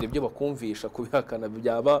bagira ibyo bakumvisha kubihakana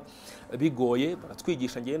byaba bigoye.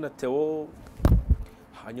 Baratwigisha ngiye na Theo,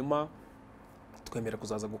 hanyuma twemera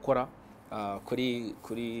kuzaza gukora kuri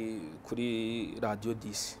Radio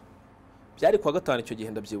 10. Byari kwa gatanu icyo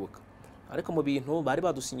gihe ndabyibuka, ariko mu bintu bari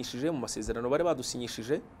badusinyishije mu masezerano bari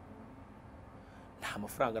badusinyishije nta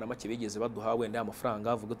mafaranga na make bigeze baduha. Wenda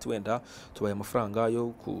amafaranga avuga ati wenda tubaye amafaranga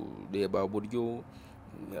yo kureba uburyo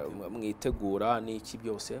mwitegura n'iki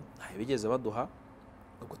byose nta bigeze baduha.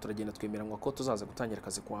 Ubwo turagenda twemeranywa ko tuzaza gutangira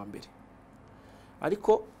akazi kuwa mbere,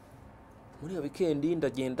 ariko muri iyo weekend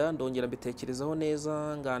ndagenda ndongera mbitekerezaho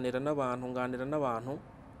neza nganira n'abantu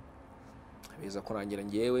biza kurangira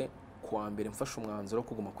ngewe kuwa mbere mfashe umwanzuro wo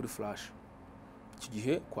kuguma kuri Flash. Icyo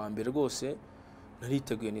gihe kuwa mbere rwose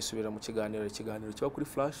nariteguye nisubira mu kiganiro kiba kuri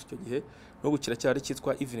Flash. Icyo gihe no gukira cyari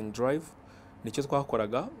cyitwa Evening Drive, nicyo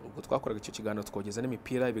twakoraga. Ubwo twakoraga icyo kiganiro twogeza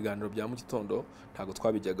n'imipira, ibiganiro bya mu gitondo ntago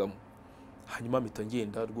twabijyagamo. Hanyuma mpita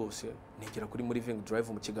ngenda rwose negera kuri muri Evening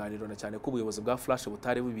Drive mu kiganiro, na cyane ko ubuyobozi bwa Flash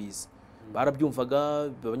butari bubizi.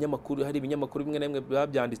 Barabyumvaga abanyamakuru, hari ibinyamakuru bimwe na bimwe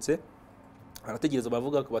babyanditse, arategereza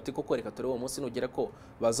bavuga ko bati koko reka turi uwo munsi nugera ko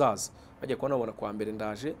bazaza. Bajya kubona babona kwa mbere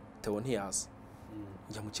ndaje, Theo ntiyaza.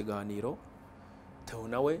 Njya mu kiganiro, Theo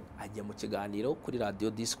nawe ajya mu kiganiro kuri Radio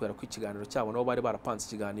 10 kubera ko ikiganiro cyabo nabo bari barapanze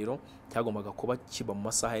ikiganiro cyagombaga kuba kiba mu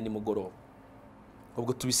masaha ya nimugoroba.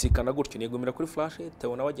 Ubwo tubisikana gutyo nigumira kuri Flash,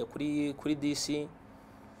 Theo nawe ajya kuri 10.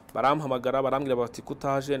 Barampamagara barambwira bati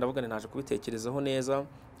kutaje, ndavuga naje kubitekerezaho neza,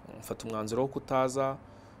 mfata umwanzuro wo kutaza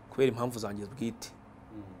kubera impamvu zanjye bwite.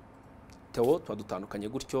 Theo twadutandukanye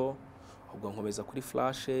gutyo, ubwo nkomeza kuri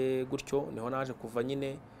Flash gutyo niho naje kuva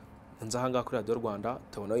nyine nza hanga kuri Radio Rwanda.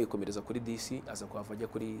 Theo nawe yikomereza kuri DC aza kuhava ajya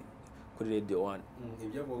kuri Radio 1.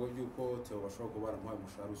 Ibyo avuga byuko Theo bashobora kuba baramuhaye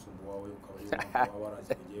umushahara usumba wawe ukaba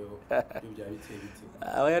warazigeyeho ibyo bya bite.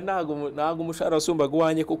 Aya ntago umushahara usumbaga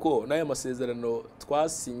uwanye kuko nayo amasezerano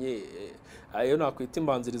twasinye ayo nakwita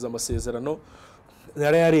imbanziriza amasezerano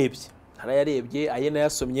narayarebye aye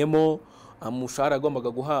nayasomyemo. Umushahara agombaga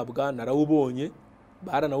guhabwa narawubonye,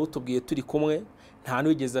 baranawutubwiye turi kumwe, nta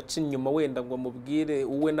n'wigeze aca inyuma wenda ngo mubwire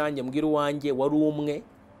uwe nanjye mbwire uwanjye wari umwe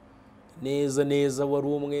neza wari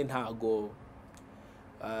umwe. Ntago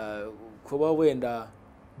kuba wenda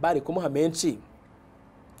bari kumuha menshi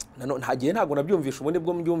ntagiye ntago nabyumvisha ubundi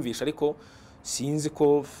bwo mbyumvisha, ariko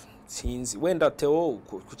sinzi wenda Theo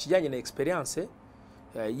ku kijyanye na experience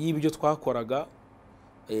y'ibyo twakoraga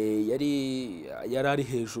yari ari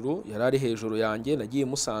hejuru yanjye. Nagiye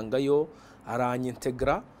musangayo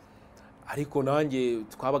aranyintegra, ariko nanjye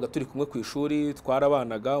twabaga turi kumwe ku ishuri,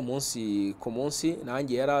 twarabanaga umunsi ku munsi.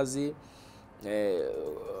 Nanjye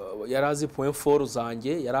yarazi point fort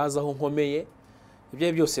zanjye, yarazi aho nkomeye.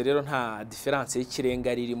 Ibyo byose rero nta difference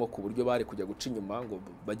y'ikirenga ririmo ku buryo bari kujya guca inyuma ngo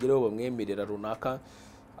bagireho bamwemerera runaka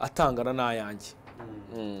atangana n'ayanjye.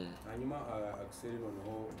 Hanyuma Axel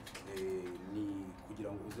noneho ni kugira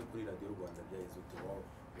ngo uze kuri Radio Rwanda byaheze ute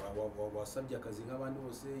wasabye akazi nk'abandi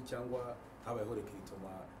bose cyangwa habayeho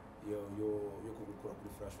rekritoma yo kugukora kuri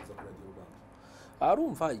Flash uza kuri Radio Rwanda?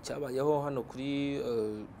 Arumva icyabayeho hano kuri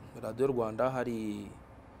Radio Rwanda hari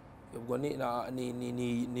ubwo ni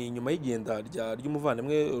nyuma y'igenda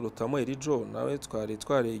ry'umuvandimwe Rutamo Elijo, nawe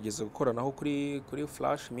twarigeze gukoranaho kuri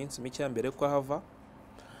Flash iminsi mike mbere ko hava.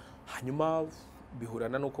 Hanyuma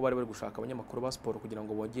bihurana nuko bari gushaka abanyamakuru ba siporo kugira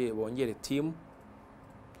ngo bongere team.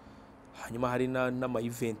 hanyuma hari n'ama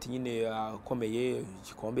event nyine akomeye,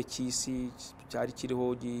 igikombe cy'isi cyari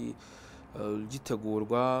kiriho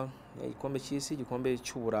gitegurwa, igikombe cy'isi, igikombe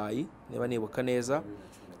cy'uburayi niba nibuka neza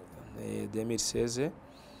 2016.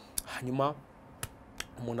 hanyuma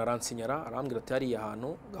umuntu aransinyara arambwira ati hariya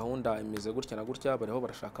hantu gahunda imeze gutya na gutya, bariho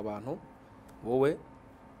barashaka abantu, wowe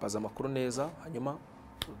baza amakuru neza, hanyuma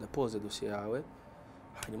udepose dosiye yawe,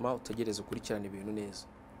 hanyuma utegereze ukurikirana ibintu neza.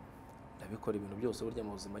 Ndabikora ibintu byose burya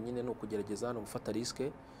mu buzima nyine no kugerageza no gufata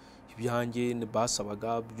riske, ibyanjye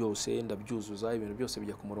basabaga byose ndabyuzuza, ibintu byose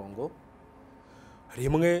bijya ku murongo.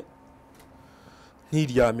 Rimwe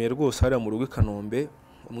ntiryamiye rwose hariya mu rugo i Kanombe,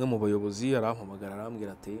 umwe mu bayobozi arampamagara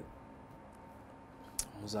arambwira ati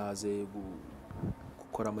muzaze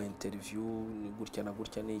gukora ama interview ni gutya na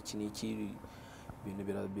gutya n'iki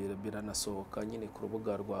ibintu biranasohoka nyine ku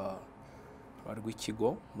rubuga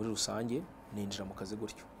rw'ikigo muri rusange, ninjira mu kazi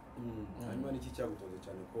gutyo. Hanyuma n'iki cyagutoze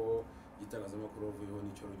cyane ko itangazamakuru uvuyeho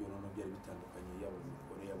n'icyo rugero no byari bitandukanye, yaba mu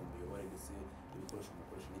mikorere, yaba mu miyoborere ndetse n'ibikoresho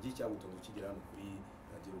mukoresha, n'iki cyagutoze ukigera hano kuri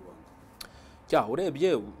Radio Rwanda? Urebye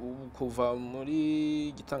kuva muri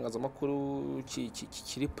igitangazamakuru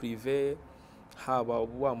kiri privé, haba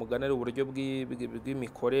wa mugana ari uburyo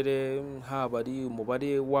bw'imikorere, haba ari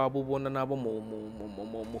umubare wabo ubona nabo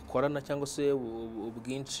mukorana cyangwa se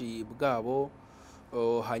ubwinshi bwabo,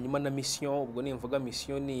 hanyuma na mission. Ubwo nimvuga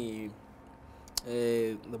mission ni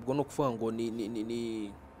ubwo no kuvuga ngo ni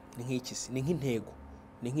nk'ikisi, ni nk'intego,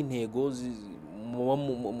 ni nk'intego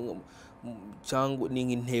cyangwa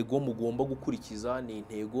ni intego mugomba gukurikiza, ni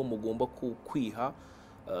intego mugomba kwiha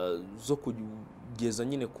zo kugeza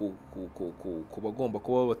nyine ku bagomba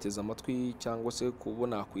kuba bateza amatwi cyangwa se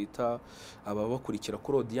kubona kwita ababakurikira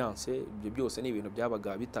kuri audience. Ibyo byose ni ibintu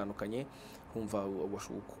byabaga bitandukanye. Kumva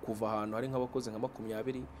kuva ahantu hari nk'abakozi nka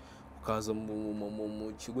 20 ukaza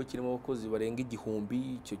mu kigo kirimo abakozi barenga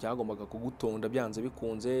 1000, icyo cyagombaga kugutonda byanze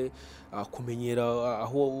bikunze, kumenyera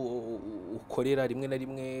aho ukorera rimwe na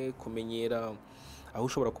rimwe, kumenyera aho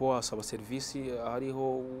ushobora kuba wasaba serivisi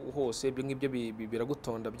hariho hose. Ibyo ngibyo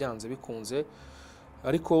biragutonda byanze bikunze.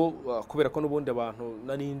 Ariko kubera ko n'ubundi abantu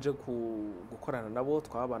narinje gukorana nabo,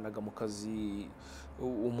 twabanaga mu kazi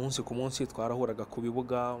umunsi ku munsi, twarahuraga ku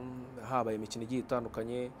bibuga, habaye imikino igiye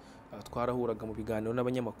itandukanye, twarahuraga mu biganiro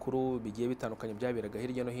n'abanyamakuru bigiye bitandukanye byaberaga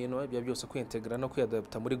hirya no hino. Ibyo byose kwintegra no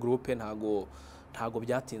kwiadapta muri groupe ntago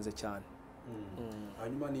byatinze cyane.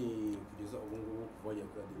 Hanyuma ni kugeza ubu ngubu kuva kuri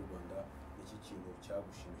Radio Rwanda, iki kintu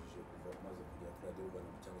cyagushimishije kuva umaze kugera kuri Radio Rwanda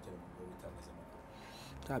cyangwa cyane mu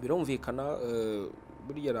bitangazamakuru? Birumvikana,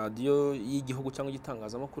 burya radio y'igihugu cyangwa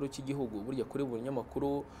igitangazamakuru cy'igihugu, burya kuri buri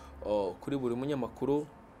nyamakuru, kuri buri munyamakuru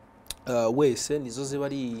wese nizo ziba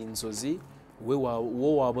ari inzozi.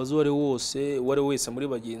 Uwo wabaza uwari wese muri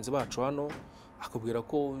bagenzi bacu hano akubwira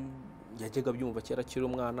ko yajyaga byumva kera kiri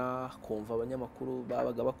umwana, kumva abanyamakuru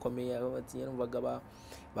babaga bakomeye, abatinya numvaga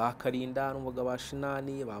ba Karinda, numvaga ba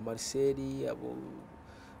Shinani, ba Marcel, abo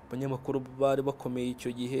abanyamakuru bari bakomeye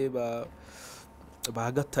icyo gihe, ba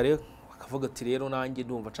Gatare. Bakavuga ati rero nanjye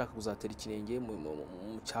ndumva nshaka kuzatera ikirenge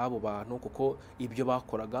mu cyabo bantu, kuko ibyo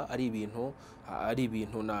bakoraga ari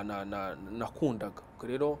ibintu nakundaga.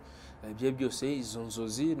 Rero ibyo byose izo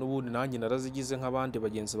nzozi n'ubundi nanjye narazigize nk'abandi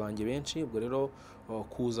bagenzi banjye benshi. Ubwo rero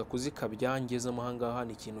kuza kuzikabya ngeze mu hangaha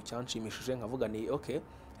ni ikintu cyanshimishije, nkavuga ni okay,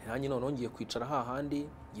 nanjye noneho ngiye kwicara hahandi,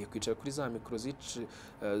 ngiye kwicara kuri za mikoro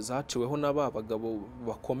zaciweho n'aba bagabo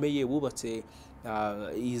bakomeye bubatse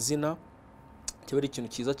izina. Kiba ari ikintu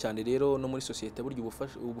cyiza cyane rero no muri societe, buryo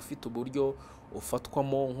ubufite uburyo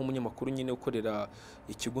ufatwamo nk'umunyamakuru nyine ukorera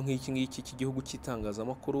ikigo nk'iki cy'igihugu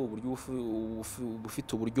cy'itangazamakuru, uburyo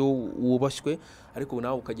bufite uburyo wubashywe, ariko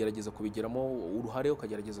nawe ukagerageza kubigeramo uruhare,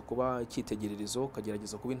 ukagerageza kuba icyitegererezo,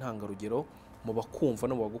 ukagerageza kuba intangarugero mu bakumva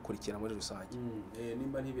no mu bagukurikira muri rusange.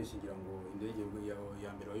 Nimba ntibeshye ngira ngo indege ya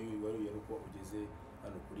mbere wari uko ugeze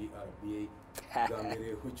hano kuri RBA bwa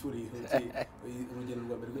mbere urugendo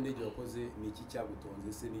rwa mbere rw'indege wakoze, ni iki cyagutonze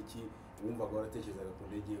se, niki wumvaga waratekerezaga ku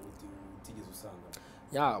ndege utigeze usanga?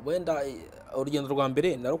 Wenda urugendo rwa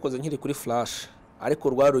mbere narukoze nkiri kuri flash, ariko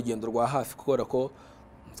rwari urugendo rwa hafi kubera ko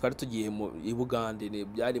twari tugiye i Bugande.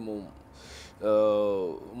 Byari mu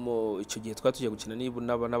icyo gihe twari tugiye gukina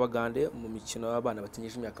n'Abagande mu mikino y'abana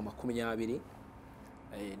batinyeje imyaka 20.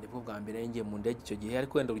 Nibwo bwa mbere ngiye mu ndege icyo gihe,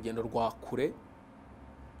 ariko wenda urugendo rwa kure,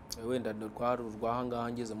 wenda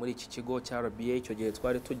rwahangaha ngeze muri iki kigo cya RBA. Icyo gihe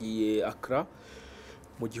twari tugiye Accra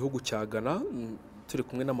mu gihugu cya Ghana, turi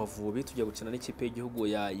kumwe n'Amavubi tujya gukina n'ikipe y'igihugu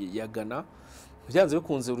ya Ghana. Byanze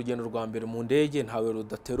bikunze urugendo rwa mbere mu ndege ntawe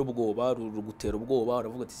rudatera ubwoba, rugutera ubwoba,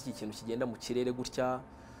 uravuga ati iki kintu kigenda mu kirere gutya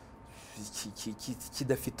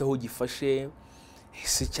kidafite aho gifashe,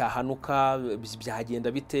 ese cyahanuka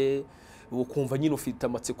byagenda bite, ukumva nyine ufite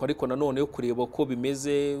amatsiko ariko nanone yo kureba ko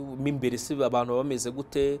bimeze mo imbere, se abantu bameze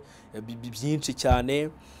gute, byinshi cyane.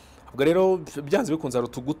 Ubwo rero byanze bikunze hari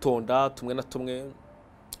utugutonda tumwe na tumwe,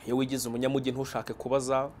 iyo wigize umunyamujyi ntushake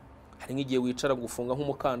kubaza, hari nk'igihe wicara gufunga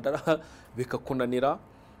nk'umukandara bikakunanira,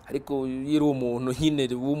 ariko iyo uri umuntu nyine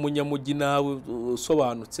w'umunyamujyi nawe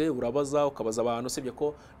usobanutse urabaza, ukabaza abantu, usibye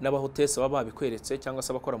ko n'abahotesi baba babikweretse cyangwa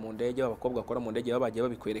se abakora mu ndege, abakobwa bakora mu ndege baba bagiye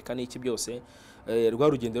babikwereka n'iki byose. Rwa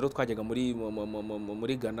rugendo rero twajyaga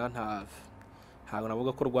muri Ghana ntabwo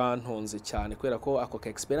navuga ko rwantonze cyane, kubera ko ako ka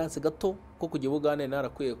experience gato ko kujya Bugande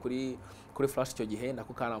narakwiye kuri flash icyo gihe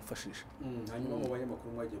nako karamfashije. Hanyuma mu banyamakuru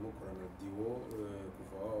mwagiye mukorana diwo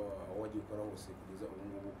kuva aho wagiye ukora hose kugeza ubu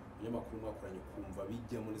ngubu, abanyamakuru mwakoranye kumva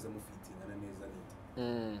bijyamo neza mufitingana neza neza?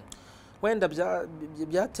 Wenda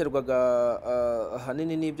byaterwaga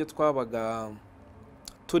ahanini n'ibyo twabaga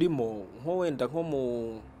turimo, nko wenda nko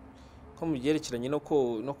mu byerekeranye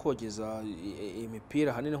no kogeza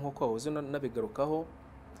imipira ahanini nk'uko wahoze nabigarukaho.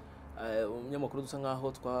 Umunyamakuru dusa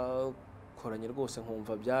nkaho twakoranye rwose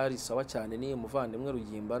nkumva byari sawa cyane ni umuvandimwe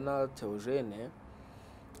Rugimbana Theogene,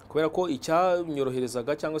 kubera ko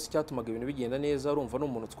icyanyoroherezaga cyangwa se cyatumaga ibintu bigenda neza, urumva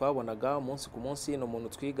n'umuntu twabonaga umunsi ku munsi, ni umuntu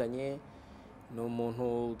twiganye, ni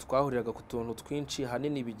umuntu twahuriraga ku tuntu twinshi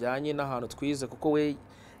hanini bijyanye n'ahantu twize, kuko we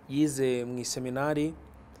yize mu iseminari,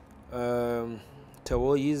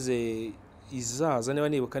 Theo yize izaza niba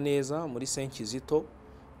nibuka neza muri Saint Kizito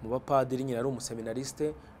mu bapadiri, nyine ari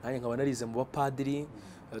umuseminariste, nanjye nkaba narize mu bapadiri,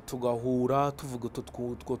 tugahura tuvuga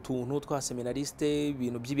utwo tuntu twa seminariste,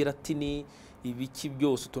 ibintu by'ibiratini, ibiki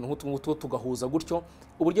byose, utuntu nk'utu tugahuza gutyo.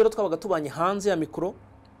 Uburyo rero twabaga tubanye hanze ya mikoro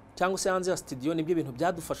cyangwa se hanze ya studio, nibyo bintu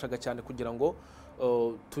byadufashaga cyane kugira ngo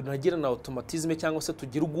tunagira na automatisme cyangwa se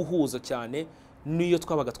tugire uguhuza cyane n'iyo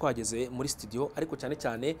twabaga twageze muri studio, ariko cyane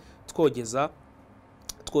cyane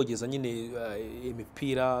twogeza nyine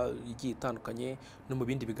imipira igiye itandukanye no mu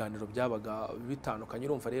bindi biganiro byabaga bitandukanye.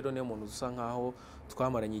 Urumva rero niyo muntu dusa nkaho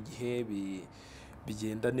twamaranye igihe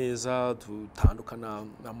bigenda neza, dutandukana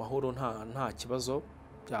amahoro nta kibazo.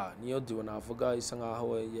 Niyo diwo navuga isa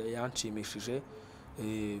nkaho yanshimishije,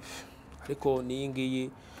 ariko n'iyi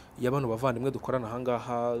ngiyi y'abantu bavandimwe dukorana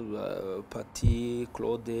ahangaha, Pati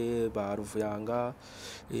Claude ba Ruvuyanga,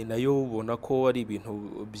 nayo ubona ko ari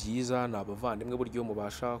ibintu byiza, ni abavandimwe buryo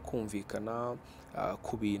mubasha kumvikana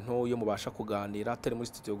ku bintu, iyo mubasha kuganira atari muri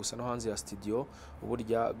studio gusa no hanze ya studio,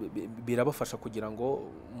 uburya birabafasha kugira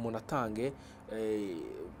ngo munatange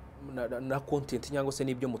na content cyangwa se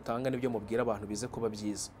n'ibyo mutanga n'ibyo mubwira abantu bize kuba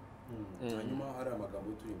byiza. Hanyuma hari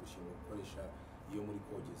amagambo turi gushimira gukoresha iyo muri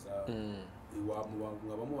kogeza,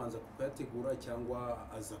 mwaba mubanza kuyategura cyangwa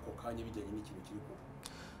aza ako kanya bijyanye n'ikintu kiri kuba?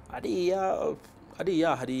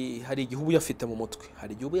 Ariya hari igihe uba uyafite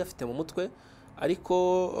mu mutwe, ariko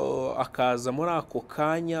akaza muri ako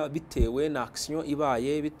kanya bitewe na action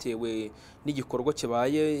ibaye, bitewe n'igikorwa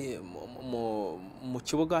kibaye mu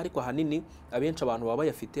kibuga. Ariko ahanini abenshi abantu baba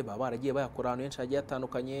bayafite, baba baragiye bayakora ahantu henshi hagiye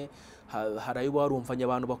hatandukanye. Hari ayo warumvanye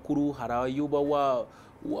abantu bakuru, hari ayo uba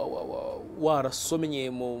warasomye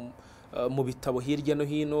mu bitabo hirya no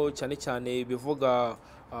hino, cyane cyane bivuga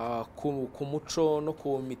ku muco no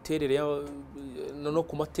ku miterere no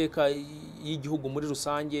ku mateka y'igihugu muri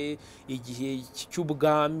rusange, igihe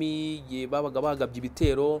cy'ubwami babaga bagabye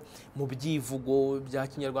ibitero mu byivugo bya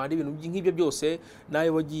Kinyarwanda, ibintu nk'ibyo byose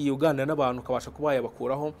nayo wagiye uganira n'abantu ukabasha kuba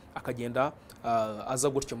yabakuraho akagenda aza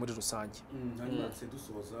gutyo muri rusange. Hanyuma se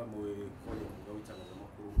dusoza mu kongera kuvuga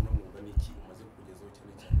itangazamakuru n'umwuga n'iki umaze kugezaho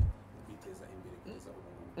cyane cyane kwiteza imbere kugeza ubu?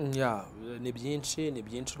 Ni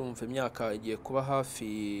byinshi urumva imyaka igiye kuba hafi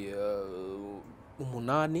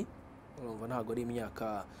 8, urumva ntabwo ari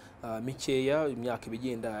imyaka mikeya, imyaka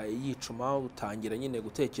ibigenda yicuma, utangira nyine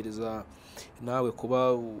gutekereza nawe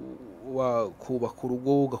kuba wakubaka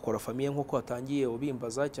urugo ugakora famiye nk'uko watangiye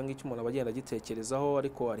ubimbaza, cyangwa icyo umuntu aba agenda agitekerezaho.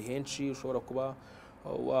 Ariko hari henshi ushobora kuba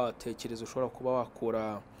watekereza, ushobora kuba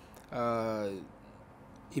wakura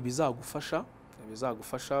ibizagufasha.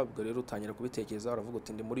 Ubwo rero utangira kubitekereza, uravuga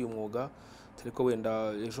uti ndi muri uyu mwuga, ariko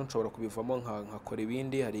wenda ejo nshobora kubivamo nkakora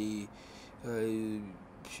ibindi. Hari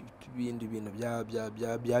ibindi bintu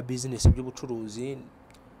bya business by'ubucuruzi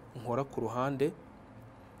nkora ku ruhande,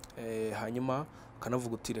 hanyuma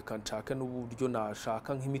ukanavuga uti reka nshake n'uburyo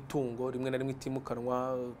nashaka nk'imitungo rimwe na rimwe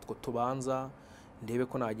itimukanwa, two tubanza ndebe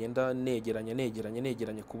ko nagenda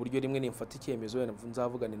negeranye ku buryo rimwe nimfata icyemezo wenda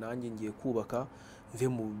nzavuga ni nanjye ngiye kubaka, mve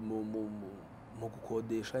mu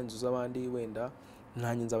gukodesha inzu z'abandi, wenda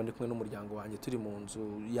nanjye nzaba ndi kumwe n'umuryango wanjye turi mu nzu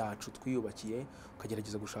yacu twiyubakiye,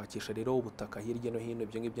 ukagerageza gushakisha rero ubutaka hirya no hino.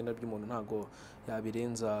 Ibyo ngibyo nabyo umuntu ntabwo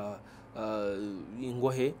yabirenza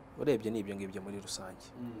ingohe, urebye ni ibyo ngibyo muri rusange.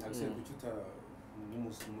 Axel, kuki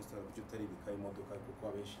utaribika imodoka kuko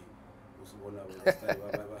abenshi usubona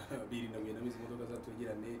birinda kugenda n'izi modoka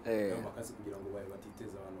zatugirane n'amakasi kugira ngo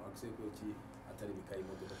batiteza abantu. Axel, kuki ataribika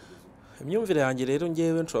imodoka kugeza ubu? Imyumvire yanjye rero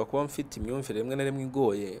ngewe nshobora kuba mfite imyumvire rimwe na rimwe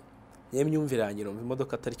igoye. Niyo myumvire yanjye numva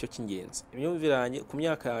imodoka atari cyo cy'ingenzi. Imyumvire yanjye ku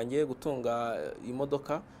myaka yanjye gutunga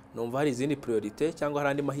imodoka numva hari izindi priorite cyangwa hari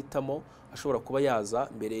andi mahitamo ashobora kuba yaza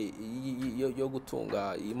mbere yo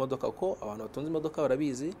gutunga iyi modoka, ko abantu batunze imodoka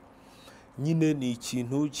barabizi nyine ni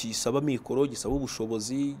ikintu kisaba mikoro, gisaba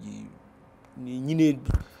ubushobozi, nyine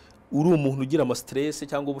uri umuntu ugira ama stress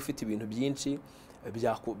cyangwa uba ufite ibintu byinshi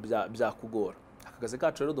byakugora. Akazi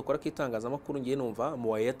kacu rero dukora k'itangazamakuru ngiye numva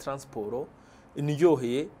mu waye transport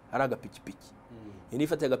indyoheye ari agapikipiki.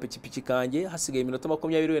 Nifatiye agapikipiki kanjye hasigaye iminota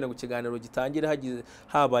 20 wenda ku kiganiro gitangira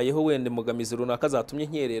habayeho wenda mugamizi runaka zatumye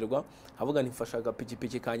nkererwa, avuga ntifasha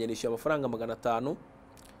agapikipiki kanjye nishyura amafaranga 500,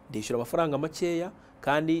 ndishyura amafaranga makeya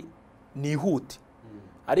kandi nihute.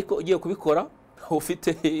 Ariko ugiye kubikora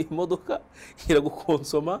ufite imodoka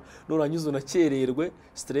iragukonsoma nurangiza unakererwe,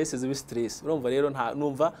 stress zibe stress. Urumva rero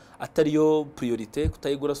numva atari yo priorite,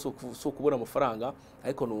 kutayigura so kubura amafaranga,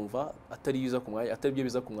 ariko numva atari byo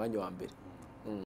biza ku mwanya wa mbere.